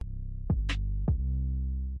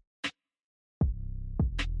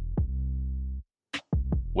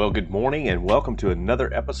Well, good morning and welcome to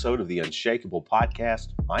another episode of the Unshakable Podcast.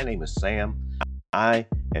 My name is Sam. I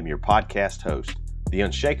am your podcast host. The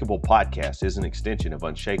Unshakable Podcast is an extension of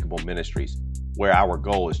Unshakable Ministries, where our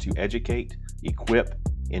goal is to educate, equip,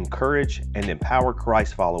 encourage, and empower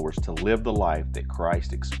Christ followers to live the life that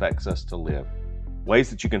Christ expects us to live. Ways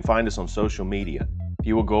that you can find us on social media. If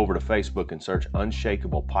you will go over to Facebook and search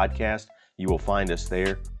Unshakable Podcast, you will find us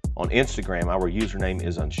there. On Instagram, our username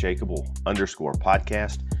is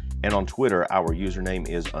unshakable_podcast. And on Twitter, our username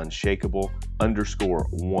is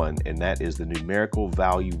unshakable_1. And that is the numerical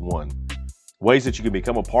value 1. Ways that you can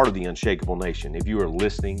become a part of the Unshakable Nation. If you are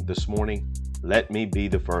listening this morning, let me be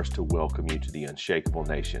the first to welcome you to the Unshakable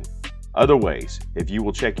Nation. Other ways, if you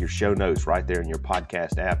will check your show notes right there in your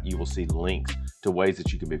podcast app, you will see links to ways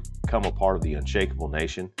that you can become a part of the Unshakable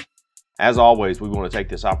Nation. As always, we want to take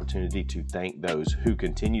this opportunity to thank those who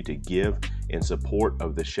continue to give in support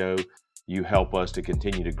of the show. You help us to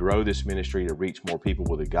continue to grow this ministry to reach more people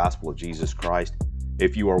with the gospel of Jesus Christ.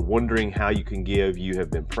 If you are wondering how you can give, you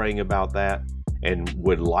have been praying about that and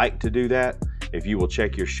would like to do that, if you will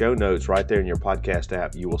check your show notes right there in your podcast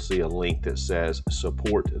app, you will see a link that says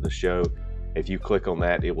support the show. If you click on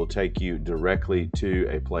that, it will take you directly to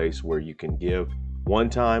a place where you can give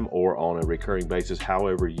one time or on a recurring basis,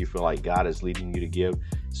 however you feel like God is leading you to give.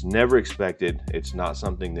 It's never expected. It's not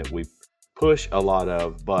something that we push a lot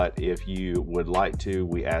of, but if you would like to,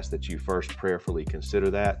 we ask that you first prayerfully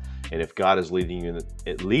consider that. And if God is leading you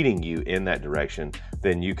in that direction,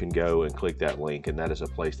 then you can go and click that link, and that is a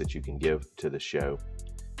place that you can give to the show.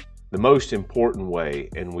 The most important way,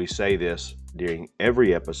 and we say this during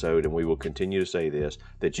every episode, and we will continue to say this,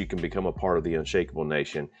 that you can become a part of the Unshakable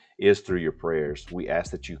Nation is through your prayers. We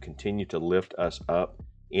ask that you continue to lift us up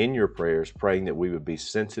in your prayers, praying that we would be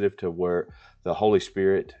sensitive to where the Holy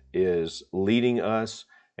Spirit is leading us,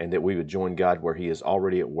 and that we would join God where He is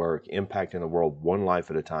already at work, impacting the world one life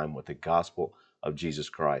at a time with the gospel of Jesus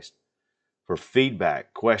Christ. For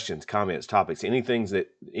feedback, questions, comments, topics, anything that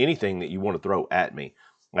you want to throw at me,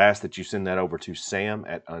 I ask that you send that over to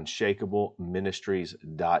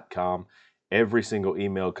sam@unshakableministries.com. Every single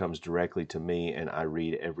email comes directly to me, and I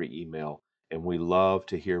read every email. And we love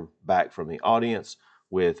to hear back from the audience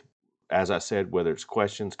with, as I said, whether it's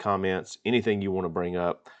questions, comments, anything you want to bring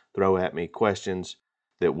up, throw at me, questions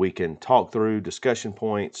that we can talk through, discussion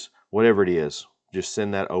points, whatever it is. Just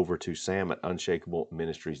send that over to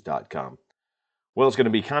sam@unshakableministries.com. Well, it's going to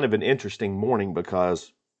be kind of an interesting morning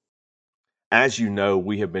because, as you know,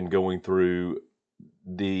 we have been going through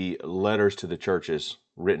the letters to the churches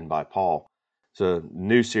written by Paul. It's a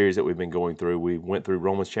new series that we've been going through. We went through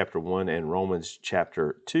Romans chapter 1 and Romans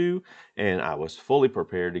chapter 2, and I was fully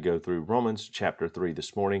prepared to go through Romans chapter 3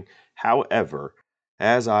 this morning. However,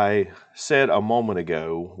 as I said a moment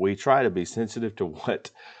ago, we try to be sensitive to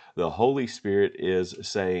what the Holy Spirit is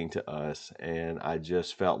saying to us, and I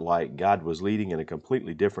just felt like God was leading in a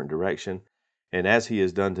completely different direction. And as He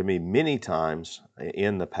has done to me many times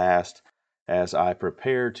in the past, as I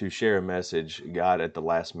prepare to share a message, God at the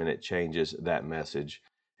last minute changes that message.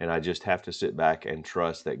 And I just have to sit back and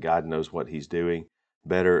trust that God knows what He's doing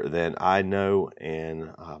better than I know.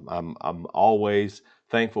 And I'm always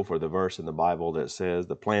thankful for the verse in the Bible that says,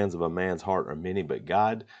 the plans of a man's heart are many, but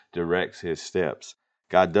God directs his steps.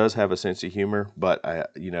 God does have a sense of humor, but I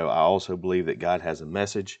also believe that God has a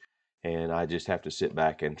message. And I just have to sit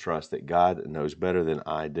back and trust that God knows better than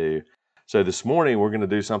I do. So this morning, we're going to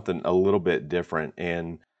do something a little bit different.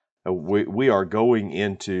 And we are going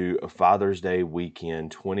into Father's Day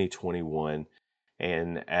weekend 2021.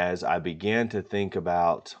 And as I began to think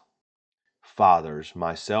about fathers,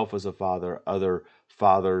 myself as a father, other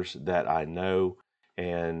fathers that I know,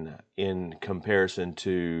 and in comparison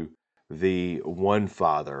to the one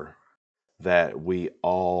Father that we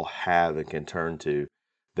all have and can turn to,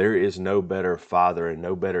 there is no better father and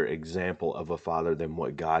no better example of a father than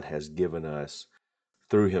what God has given us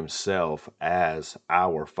through Himself as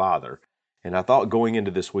our Father. And I thought going into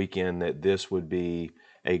this weekend that this would be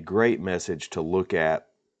a great message to look at,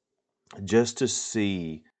 just to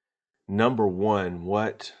see, number one,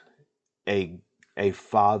 what a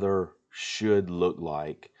father should look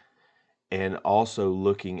like, and also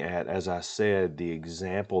looking at, as I said, the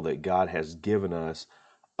example that God has given us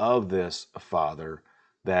of this Father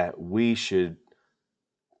that we should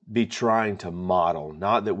be trying to model.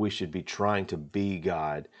 Not that we should be trying to be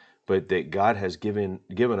God, but that God has given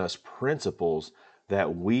us principles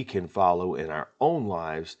that we can follow in our own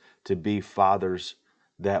lives to be fathers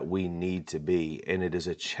that we need to be. And it is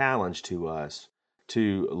a challenge to us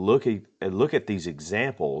to look at these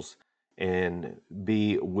examples and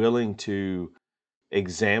be willing to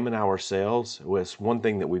examine ourselves. Was one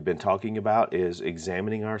thing that we've been talking about is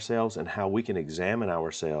examining ourselves and how we can examine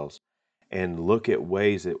ourselves and look at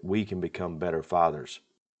ways that we can become better fathers.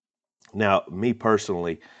 Now, me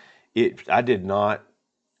personally, I did not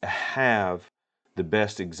have the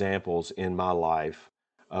best examples in my life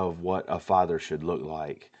of what a father should look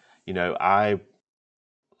like. I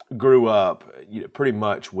grew up pretty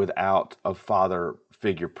much without a father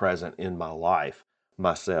figure present in my life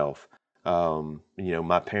myself.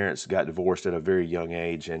 My parents got divorced at a very young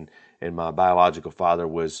age, and my biological father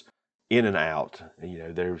was in and out.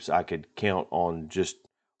 I could count on just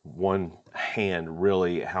one hand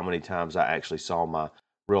really how many times I actually saw my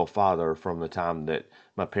real father from the time that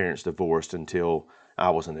my parents divorced until I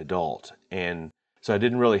was an adult. And so I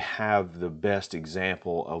didn't really have the best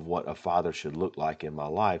example of what a father should look like in my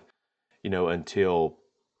life, until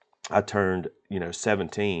I turned,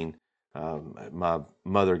 17. My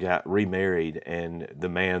mother got remarried, and the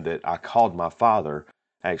man that I called my father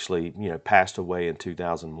actually, passed away in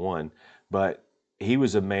 2001. But he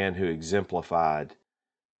was a man who exemplified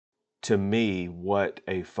to me what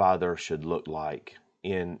a father should look like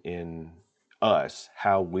in us,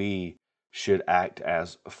 how we should act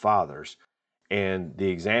as fathers. And the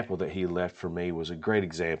example that he left for me was a great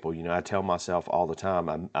example. I tell myself all the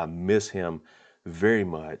time, I miss him very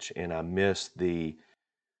much, and I miss the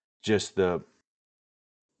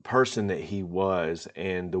person that he was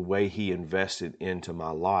and the way he invested into my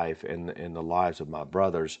life and the lives of my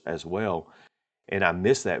brothers as well. And I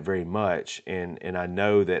miss that very much. And I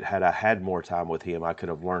know that had I had more time with him, I could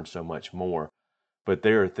have learned so much more. But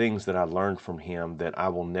there are things that I learned from him that I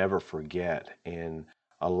will never forget. And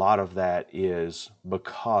a lot of that is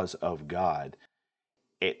because of God.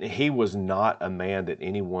 He was not a man that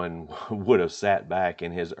anyone would have sat back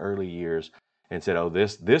in his early years and said, "Oh,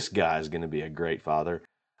 this guy is going to be a great father."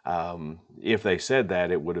 If they said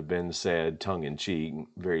that, it would have been said tongue in cheek,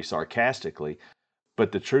 very sarcastically.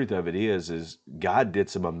 But the truth of it is God did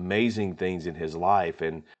some amazing things in his life,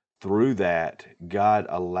 and through that, God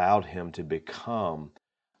allowed him to become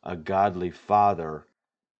a godly father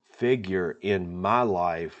figure in my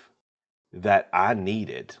life that I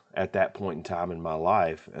needed at that point in time in my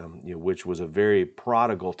life, which was a very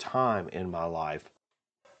prodigal time in my life.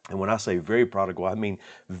 And when I say very prodigal, I mean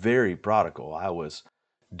very prodigal. I was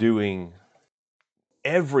doing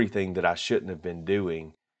everything that I shouldn't have been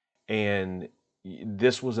doing. And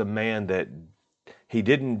this was a man that he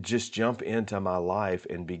didn't just jump into my life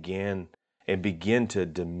and begin to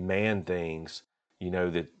demand things,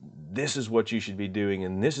 that this is what you should be doing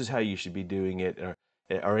and this is how you should be doing it,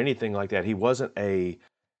 or anything like that. He wasn't a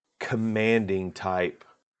commanding type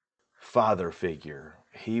father figure.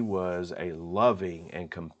 He was a loving and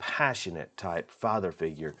compassionate type father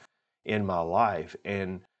figure in my life.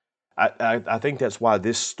 And I think that's why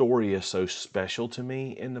this story is so special to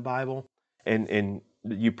me in the Bible. And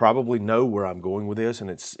you probably know where I'm going with this, and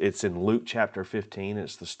it's in Luke chapter 15.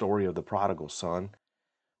 It's the story of the prodigal son.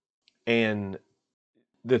 And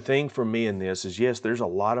the thing for me in this is, yes, there's a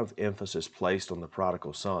lot of emphasis placed on the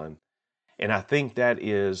prodigal son. And I think that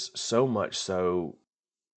is so much so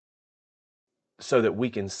that we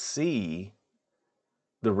can see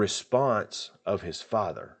the response of his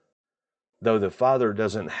father. Though the father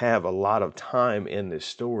doesn't have a lot of time in this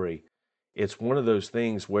story, it's one of those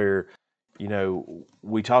things where,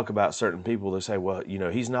 we talk about certain people that say, well,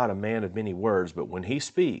 he's not a man of many words, but when he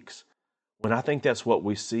speaks, when I think that's what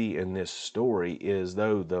we see in this story is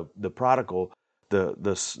though the prodigal,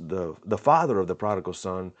 the father of the prodigal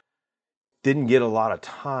son didn't get a lot of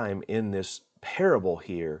time in this parable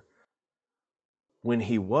here. When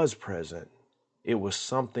he was present, it was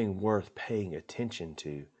something worth paying attention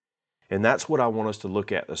to. And that's what I want us to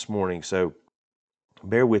look at this morning. So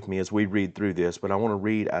bear with me as we read through this, but I want to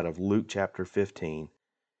read out of Luke chapter 15.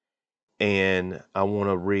 And I want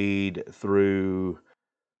to read through,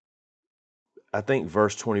 I think,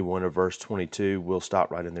 verse 21 or verse 22. We'll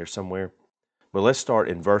stop right in there somewhere. But let's start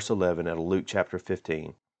in verse 11 out of Luke chapter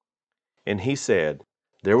 15. And he said,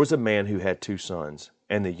 "There was a man who had 2 sons,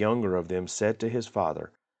 and the younger of them said to his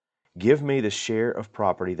father, 'Give me the share of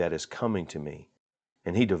property that is coming to me.'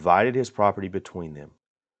 And he divided his property between them.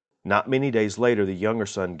 Not many days later, the younger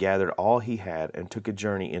son gathered all he had and took a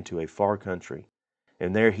journey into a far country.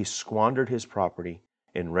 And there he squandered his property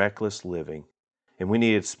in reckless living. And when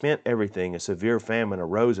he had spent everything, a severe famine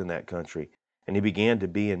arose in that country, and he began to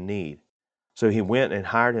be in need. So he went and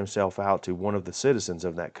hired himself out to one of the citizens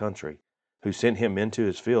of that country, who sent him into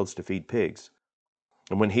his fields to feed pigs.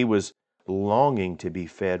 And when he was longing to be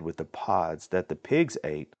fed with the pods that the pigs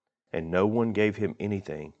ate, and no one gave him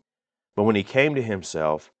anything, but when he came to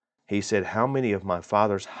himself, He said, how many of my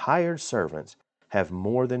father's hired servants have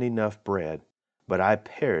more than enough bread, but I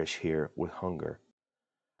perish here with hunger?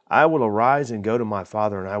 I will arise and go to my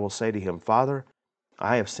father, and I will say to him, Father,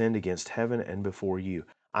 I have sinned against heaven and before you.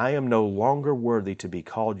 I am no longer worthy to be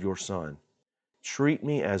called your son. Treat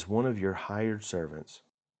me as one of your hired servants.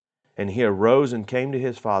 And he arose and came to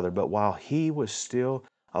his father, but while he was still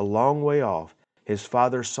a long way off, his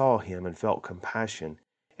father saw him and felt compassion,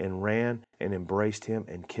 and ran and embraced him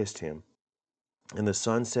and kissed him. And the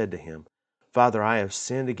son said to him, Father, I have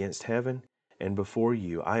sinned against heaven and before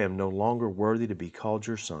you. I am no longer worthy to be called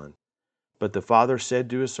your son. But the father said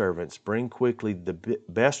to his servants, Bring quickly the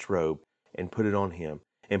best robe and put it on him,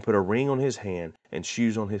 and put a ring on his hand and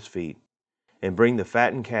shoes on his feet. And bring the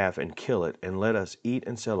fattened calf and kill it, and let us eat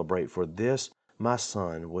and celebrate. For this my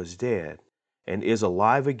son was dead, and is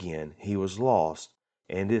alive again. He was lost,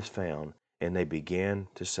 and is found. And they began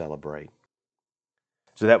to celebrate.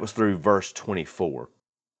 So that was through verse 24.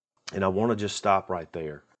 And I want to just stop right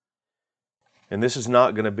there. And this is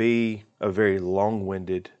not going to be a very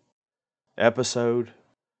long-winded episode,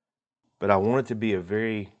 but I want it to be a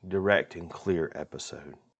very direct and clear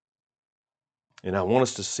episode. And I want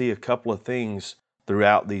us to see a couple of things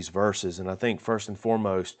throughout these verses. And I think first and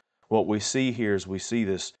foremost, what we see here is we see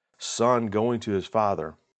this son going to his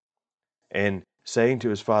father and saying to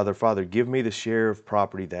his father, Father, give me the share of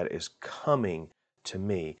property that is coming to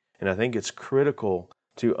me. And I think it's critical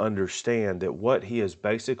to understand that what he is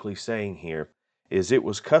basically saying here is it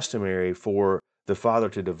was customary for the father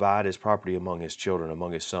to divide his property among his children,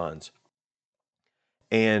 among his sons.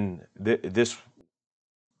 And this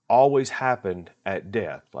always happened at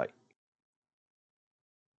death. Like,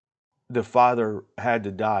 the father had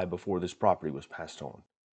to die before this property was passed on.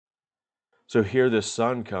 So here this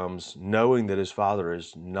son comes knowing that his father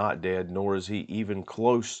is not dead, nor is he even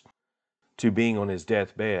close to being on his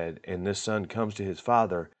deathbed. And this son comes to his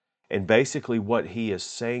father, and basically what he is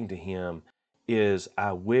saying to him is,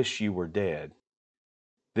 I wish you were dead.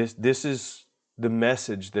 This is the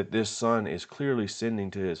message that this son is clearly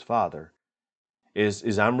sending to his father.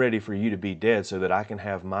 Is I'm ready for you to be dead so that I can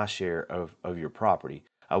have my share of your property.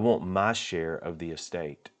 I want my share of the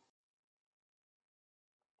estate.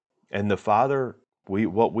 And the father,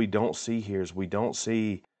 what we don't see here is we don't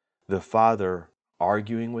see the father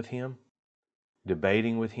arguing with him,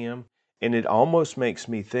 debating with him. And it almost makes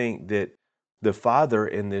me think that the father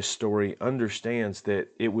in this story understands that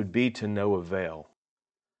it would be to no avail,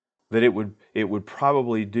 that it would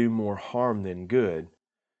probably do more harm than good.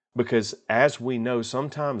 Because as we know,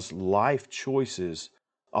 sometimes life choices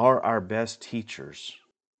are our best teachers.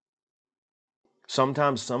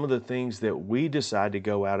 Sometimes some of the things that we decide to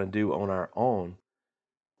go out and do on our own,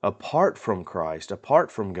 apart from Christ,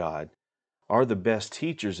 apart from God, are the best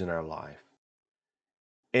teachers in our life.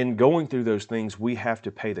 And going through those things, we have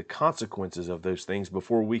to pay the consequences of those things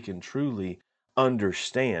before we can truly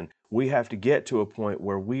understand. We have to get to a point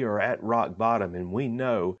where we are at rock bottom and we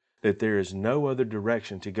know that there is no other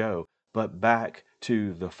direction to go but back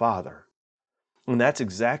to the Father. And that's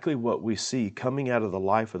exactly what we see coming out of the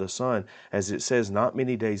life of the son. As it says, not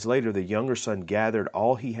many days later, the younger son gathered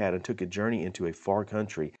all he had and took a journey into a far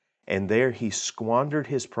country. And there he squandered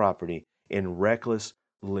his property in reckless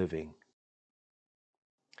living.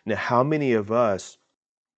 Now, how many of us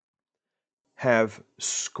have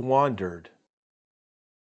squandered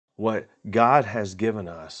what God has given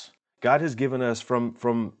us? God has given us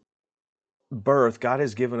from birth, God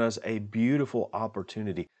has given us a beautiful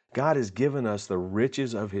opportunity. God has given us the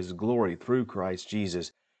riches of His glory through Christ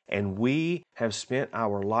Jesus. And we have spent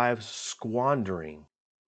our lives squandering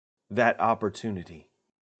that opportunity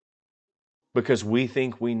because we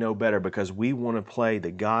think we know better, because we want to play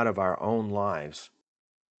the God of our own lives,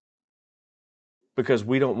 because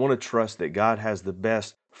we don't want to trust that God has the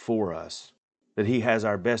best for us, that He has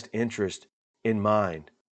our best interest in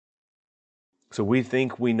mind. So we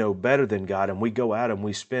think we know better than God, and we go out and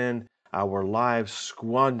we spend our lives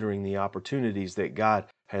squandering the opportunities that God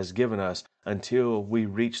has given us until we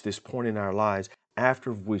reach this point in our lives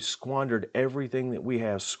after we've squandered everything that we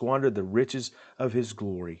have, squandered the riches of His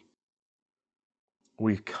glory.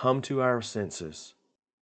 We've come to our senses.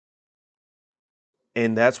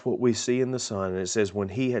 And that's what we see in the son. And it says, when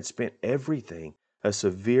he had spent everything, a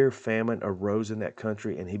severe famine arose in that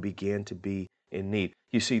country, and he began to be in need.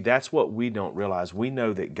 You see, that's what we don't realize. We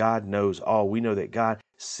know that God knows all. We know that God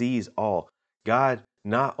sees all. God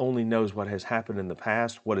not only knows what has happened in the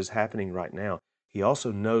past, what is happening right now, He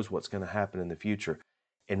also knows what's going to happen in the future.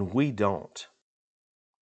 And we don't.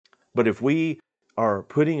 But if we are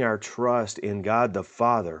putting our trust in God the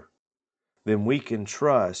Father, then we can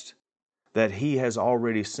trust that he has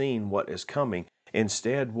already seen what is coming.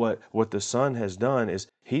 Instead, what the son has done is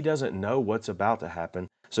he doesn't know what's about to happen.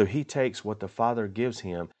 So he takes what the father gives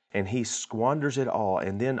him and he squanders it all.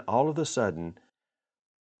 And then all of a sudden,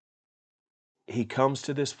 he comes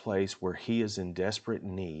to this place where he is in desperate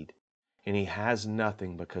need and he has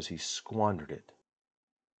nothing because he squandered it.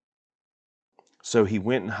 So he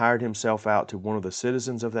went and hired himself out to one of the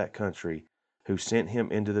citizens of that country, who sent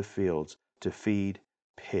him into the fields to feed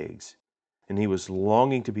pigs. And he was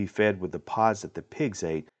longing to be fed with the pods that the pigs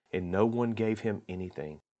ate, and no one gave him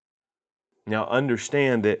anything. Now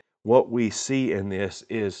understand that what we see in this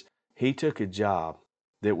is he took a job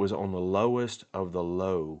that was on the lowest of the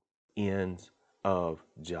low ends of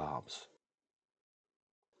jobs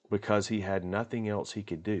because he had nothing else he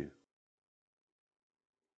could do.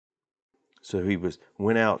 So he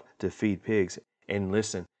went out to feed pigs, and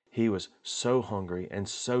listen, he was so hungry and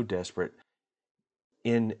so desperate,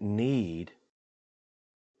 in need,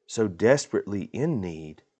 so desperately in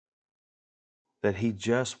need, that he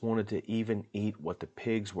just wanted to even eat what the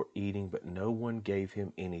pigs were eating, but no one gave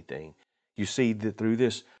him anything. You see that through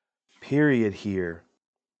this period here,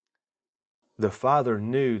 the father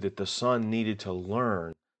knew that the son needed to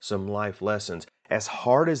learn some life lessons. As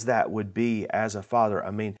hard as that would be as a father, I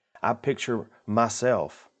mean, I picture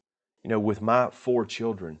myself, with my 4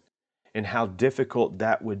 children, and how difficult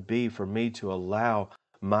that would be for me to allow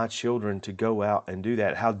my children to go out and do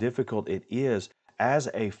that. How difficult it is as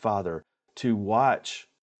a father to watch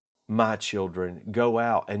my children go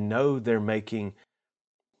out and know they're making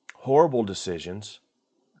horrible decisions,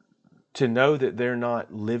 to know that they're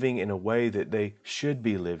not living in a way that they should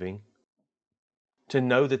be living, to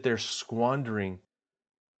know that they're squandering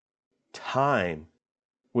time,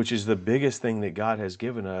 which is the biggest thing that God has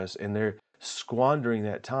given us, and they're squandering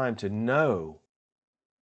that time. To know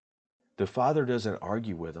the father doesn't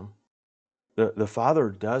argue with them. The father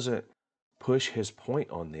doesn't push his point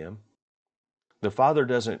on them. The father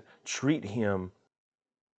doesn't treat him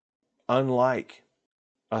unlike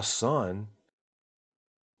a son.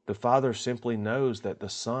 The father simply knows that the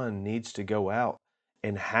son needs to go out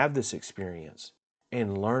and have this experience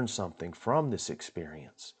and learn something from this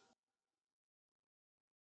experience.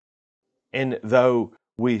 And though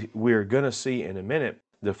we're going to see in a minute,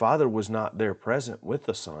 the father was not there present with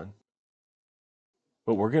the son,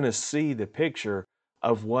 but we're going to see the picture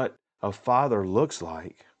of what a father looks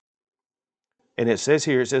like. And it says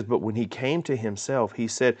here, but when he came to himself, he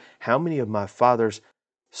said, how many of my father's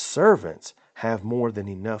servants have more than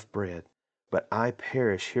enough bread, but I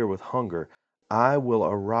perish here with hunger? I will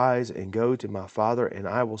arise and go to my father, and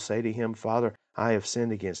I will say to him, Father, I have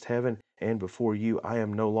sinned against heaven and before you. I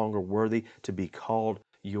am no longer worthy to be called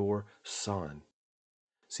your son.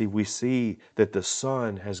 See, we see that the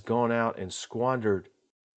son has gone out and squandered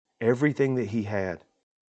everything that he had.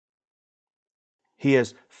 He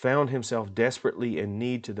has found himself desperately in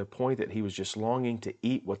need to the point that he was just longing to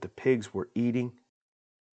eat what the pigs were eating.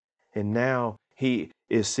 And now he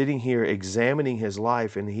is sitting here examining his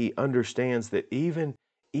life, and he understands that even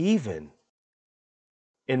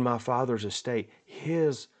in my father's estate,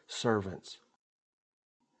 his servants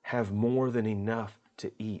have more than enough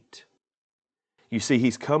to eat. You see,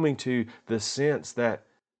 he's coming to the sense that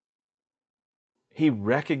he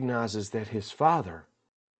recognizes that his father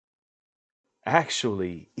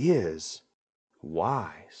actually is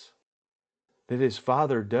wise, that his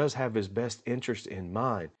father does have his best interest in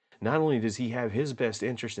mind. Not only does he have his best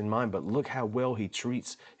interest in mind, but look how well he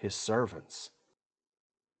treats his servants.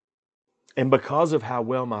 And because of how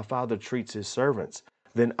well my father treats his servants,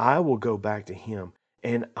 then I will go back to him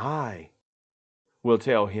and I will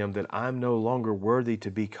tell him that I'm no longer worthy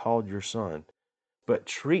to be called your son, but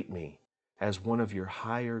treat me as one of your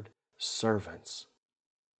hired servants.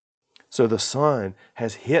 So the son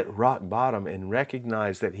has hit rock bottom and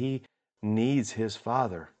recognized that he needs his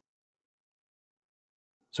father.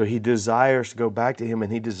 So he desires to go back to him,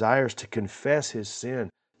 and he desires to confess his sin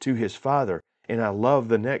to his father. And I love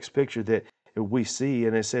the next picture that we see,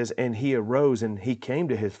 and it says, and he arose and he came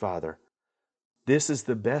to his father. This is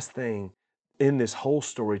the best thing in this whole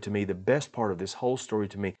story to me, the best part of this whole story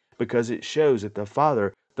to me, because it shows that the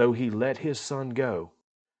father, though he let his son go,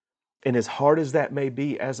 and as hard as that may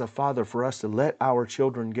be as a father for us to let our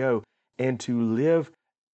children go and to live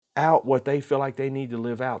out what they feel like they need to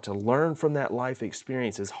live out, to learn from that life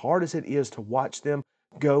experience, as hard as it is to watch them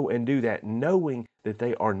go and do that, knowing that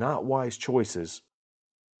they are not wise choices,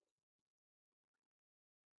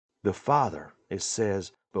 the father, it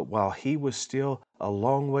says, but while he was still a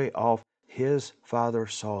long way off, his father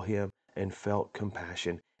saw him and felt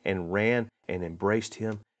compassion and ran and embraced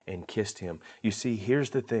him and kissed him. You see, here's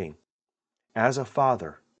the thing. as a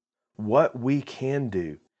father, what we can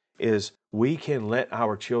do is we can let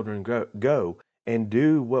our children go and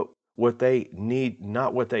do what they need,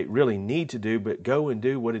 not what they really need to do, but go and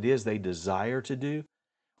do what it is they desire to do.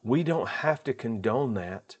 We don't have to condone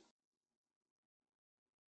that.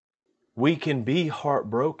 We can be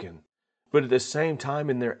heartbroken, but at the same time,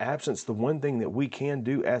 in their absence, the one thing that we can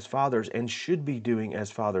do as fathers and should be doing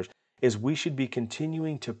as fathers is we should be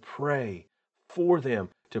continuing to pray for them,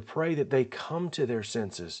 to pray that they come to their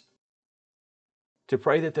senses, to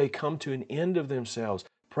pray that they come to an end of themselves,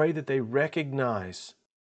 pray that they recognize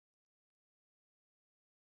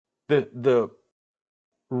the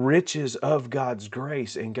riches of God's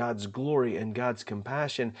grace and God's glory and God's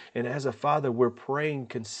compassion. And as a father, we're praying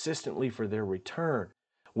consistently for their return.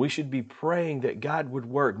 We should be praying that God would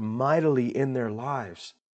work mightily in their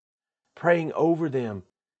lives, praying over them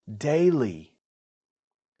daily,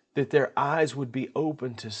 that their eyes would be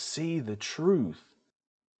open to see the truth.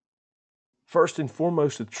 First and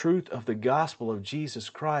foremost, the truth of the gospel of Jesus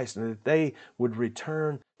Christ, and that they would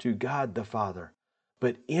return to God the Father.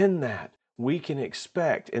 But in that, we can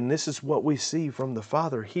expect, and this is what we see from the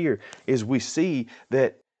Father here, is we see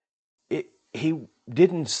that he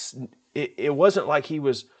didn't, it wasn't like he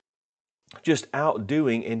was just out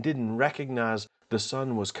doing and didn't recognize the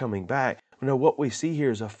Son was coming back. No, what we see here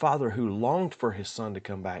is a Father who longed for his Son to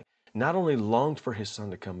come back. Not only longed for his Son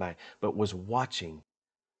to come back, but was watching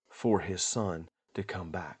for his Son to come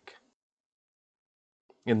back.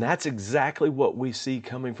 And that's exactly what we see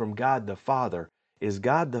coming from God the Father, is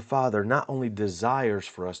God the Father not only desires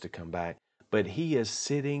for us to come back, but he is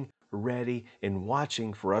sitting ready and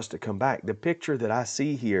watching for us to come back. The picture that I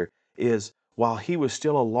see here is while he was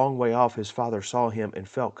still a long way off, his father saw him and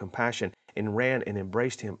felt compassion and ran and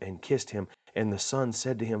embraced him and kissed him. And the son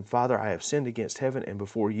said to him, Father, I have sinned against heaven and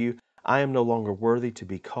before you. I am no longer worthy to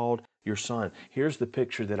be called your son. Here's the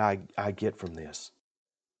picture that I get from this.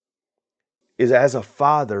 Is as a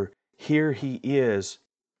father, here he is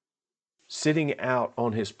sitting out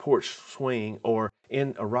on his porch swing or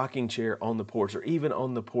in a rocking chair on the porch or even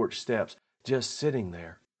on the porch steps, just sitting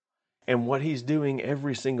there. And what he's doing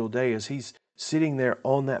every single day is he's sitting there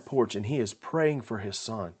on that porch and he is praying for his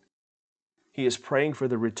son. He is praying for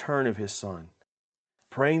the return of his son,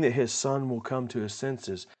 praying that his son will come to his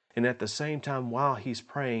senses. And at the same time, while he's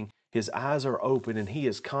praying, his eyes are open and he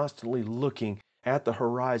is constantly looking at the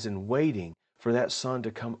horizon, waiting for that son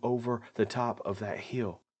to come over the top of that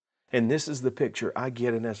hill. And this is the picture I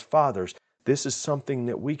get. And as fathers, this is something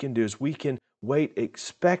that we can do, is we can wait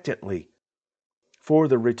expectantly for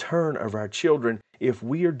the return of our children if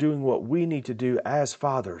we are doing what we need to do as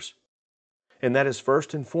fathers. And that is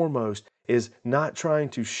first and foremost is not trying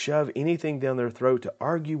to shove anything down their throat, to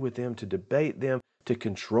argue with them, to debate them, to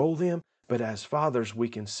control them. But as fathers, we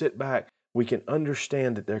can sit back, we can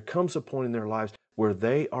understand that there comes a point in their lives where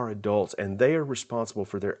they are adults and they are responsible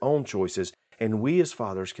for their own choices. And we as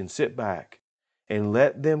fathers can sit back and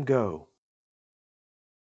let them go.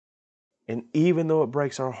 And even though it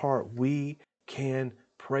breaks our heart, we can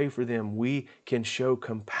pray for them. We can show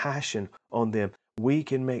compassion on them. We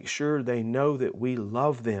can make sure they know that we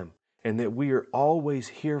love them and that we are always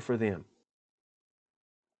here for them.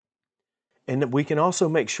 And that we can also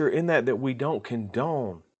make sure in that we don't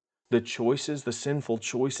condone the choices, the sinful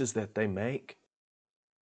choices that they make.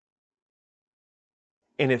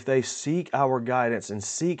 And if they seek our guidance and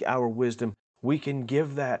seek our wisdom, we can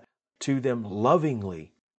give that to them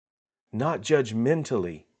lovingly, not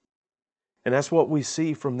judgmentally. And that's what we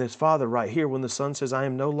see from this father right here when the son says, I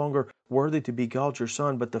am no longer worthy to be called your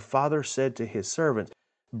son. But the father said to his servants,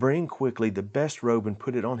 bring quickly the best robe and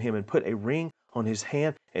put it on him, and put a ring on his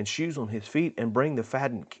hand and shoes on his feet, and bring the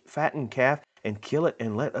fattened calf and kill it,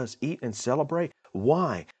 and let us eat and celebrate.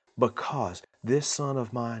 Why? Because this son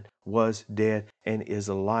of mine was dead and is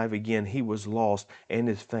alive again. He was lost and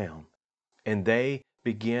is found. And they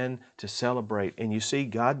begin to celebrate. And you see,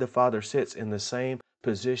 God the Father sits in the same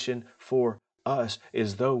position for us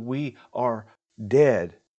as though we are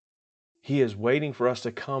dead. He is waiting for us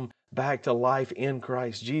to come back to life in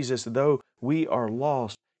Christ Jesus. Though we are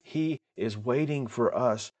lost, He is waiting for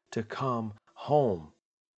us to come home.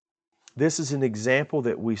 This is an example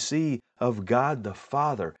that we see of God the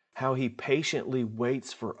Father, how He patiently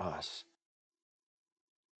waits for us.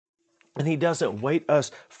 And He doesn't wait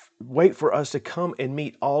for us to come and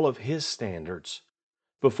meet all of His standards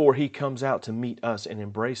before He comes out to meet us and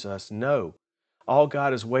embrace us. No. All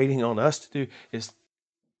God is waiting on us to do is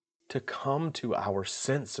to come to our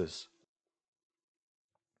senses.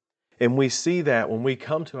 And we see that when we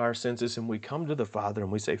come to our senses and we come to the Father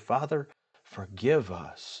and we say, Father, forgive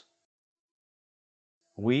us.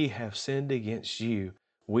 We have sinned against you.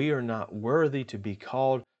 We are not worthy to be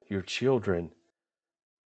called your children.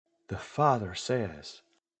 The Father says,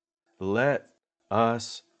 let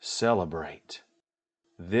us celebrate.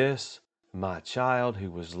 This, my child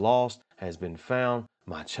who was lost has been found.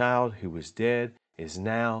 My child who was dead is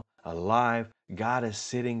now alive. God is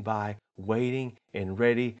sitting by, waiting and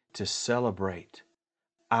ready to celebrate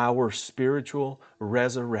our spiritual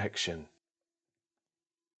resurrection.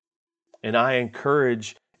 And I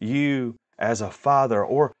encourage you as a father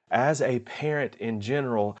or as a parent in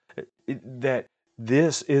general that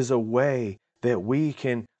this is a way that we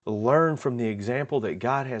can learn from the example that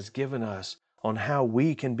God has given us on how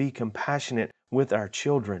we can be compassionate with our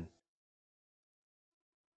children.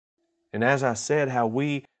 And as I said, how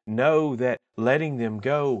we know that letting them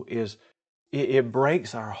go it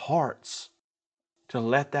breaks our hearts to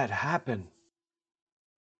let that happen.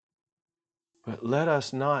 But let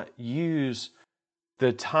us not use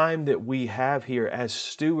the time that we have here as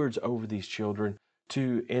stewards over these children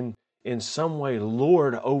to in some way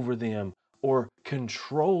lord over them or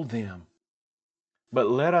control them. But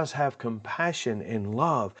let us have compassion and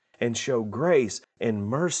love and show grace and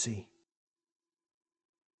mercy.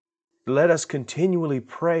 Let us continually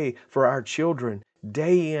pray for our children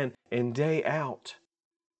day in and day out.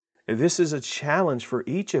 This is a challenge for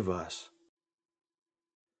each of us.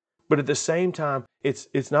 But at the same time,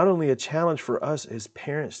 it's not only a challenge for us as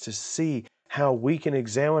parents to see how we can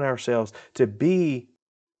examine ourselves to be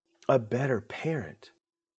a better parent,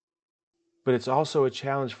 but it's also a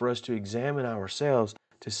challenge for us to examine ourselves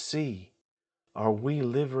to see, are we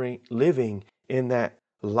living in that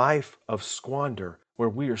life of squander where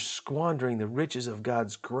we are squandering the riches of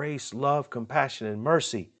God's grace, love, compassion, and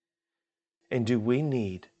mercy? And do we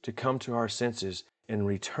need to come to our senses and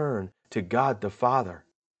return to God the Father,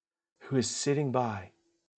 who is sitting by,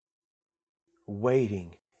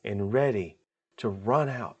 waiting and ready to run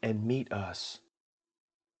out and meet us,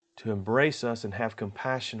 to embrace us and have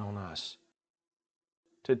compassion on us,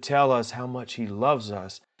 to tell us how much He loves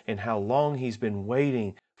us and how long He's been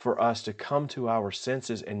waiting for us to come to our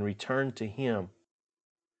senses and return to Him?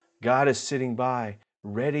 God is sitting by,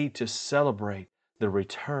 ready to celebrate the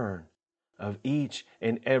return of each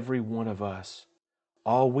and every one of us.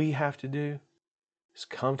 All we have to do is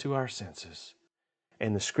come to our senses.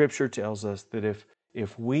 And the scripture tells us that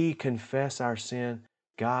if we confess our sin,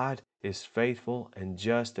 God is faithful and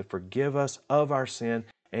just to forgive us of our sin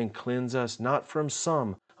and cleanse us not from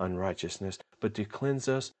some unrighteousness, but to cleanse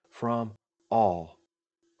us from all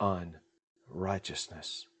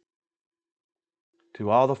unrighteousness. To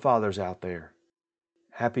all the fathers out there,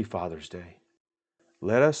 happy Father's Day.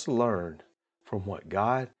 Let us learn from what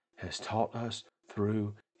God has taught us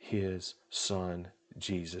through His Son,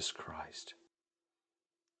 Jesus Christ.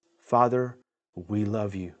 Father, we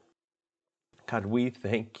love you. God, we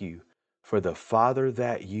thank you for the Father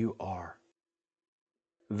that you are.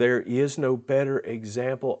 There is no better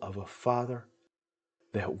example of a Father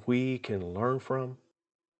that we can learn from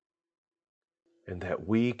and that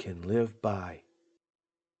we can live by.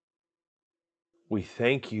 We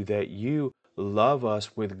thank you that you love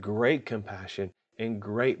us with great compassion and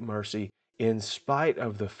great mercy in spite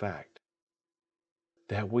of the fact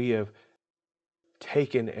that we have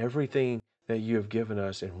taken everything that you have given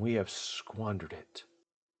us and we have squandered it.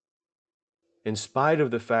 In spite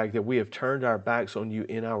of the fact that we have turned our backs on you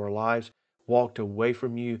in our lives, walked away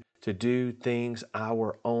from you to do things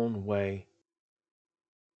our own way.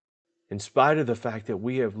 In spite of the fact that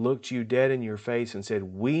we have looked you dead in your face and said,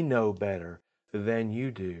 we know better than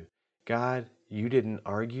you do. God, you didn't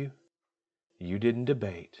argue, you didn't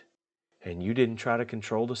debate, and you didn't try to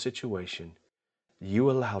control the situation.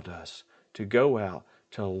 You allowed us to go out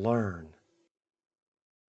to learn,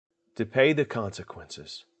 to pay the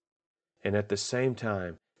consequences, and at the same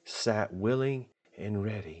time sat willing and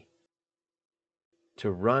ready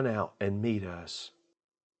to run out and meet us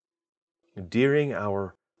during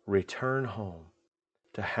our return home,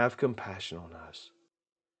 to have compassion on us.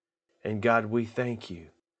 And God, we thank you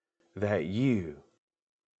that you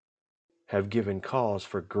have given cause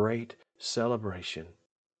for great celebration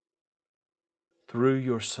through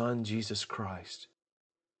your Son, Jesus Christ.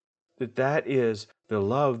 That is the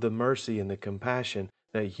love, the mercy, and the compassion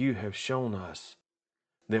that you have shown us.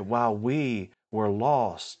 That while we were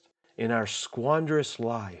lost in our squanderous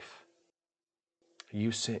life,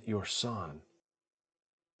 you sent your Son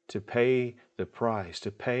to pay the price,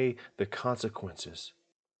 to pay the consequences.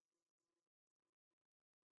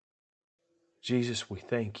 Jesus, we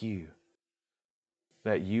thank you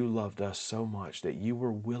that you loved us so much that you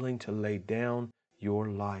were willing to lay down your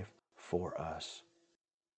life for us.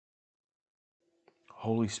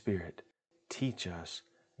 Holy Spirit, teach us,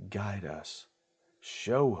 guide us,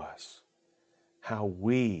 show us how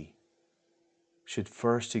we should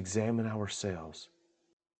first examine ourselves,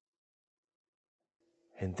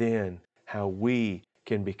 and then how we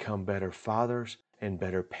can become better fathers and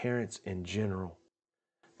better parents in general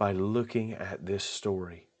by looking at this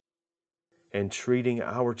story and treating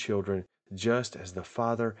our children just as the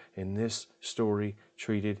father in this story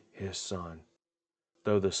treated his son.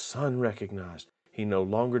 Though the son recognized he no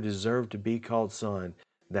longer deserved to be called son,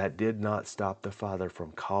 that did not stop the father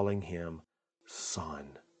from calling him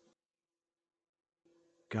son.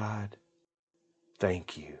 God,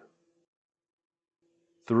 thank you.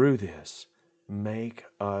 Through this, make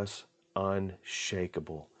us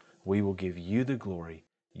unshakable. We will give you the glory,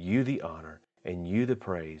 you the honor, and you the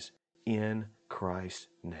praise in Christ's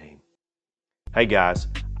name. Hey guys,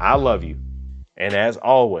 I love you. And as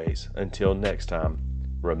always, until next time,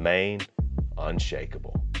 remain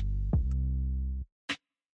unshakable.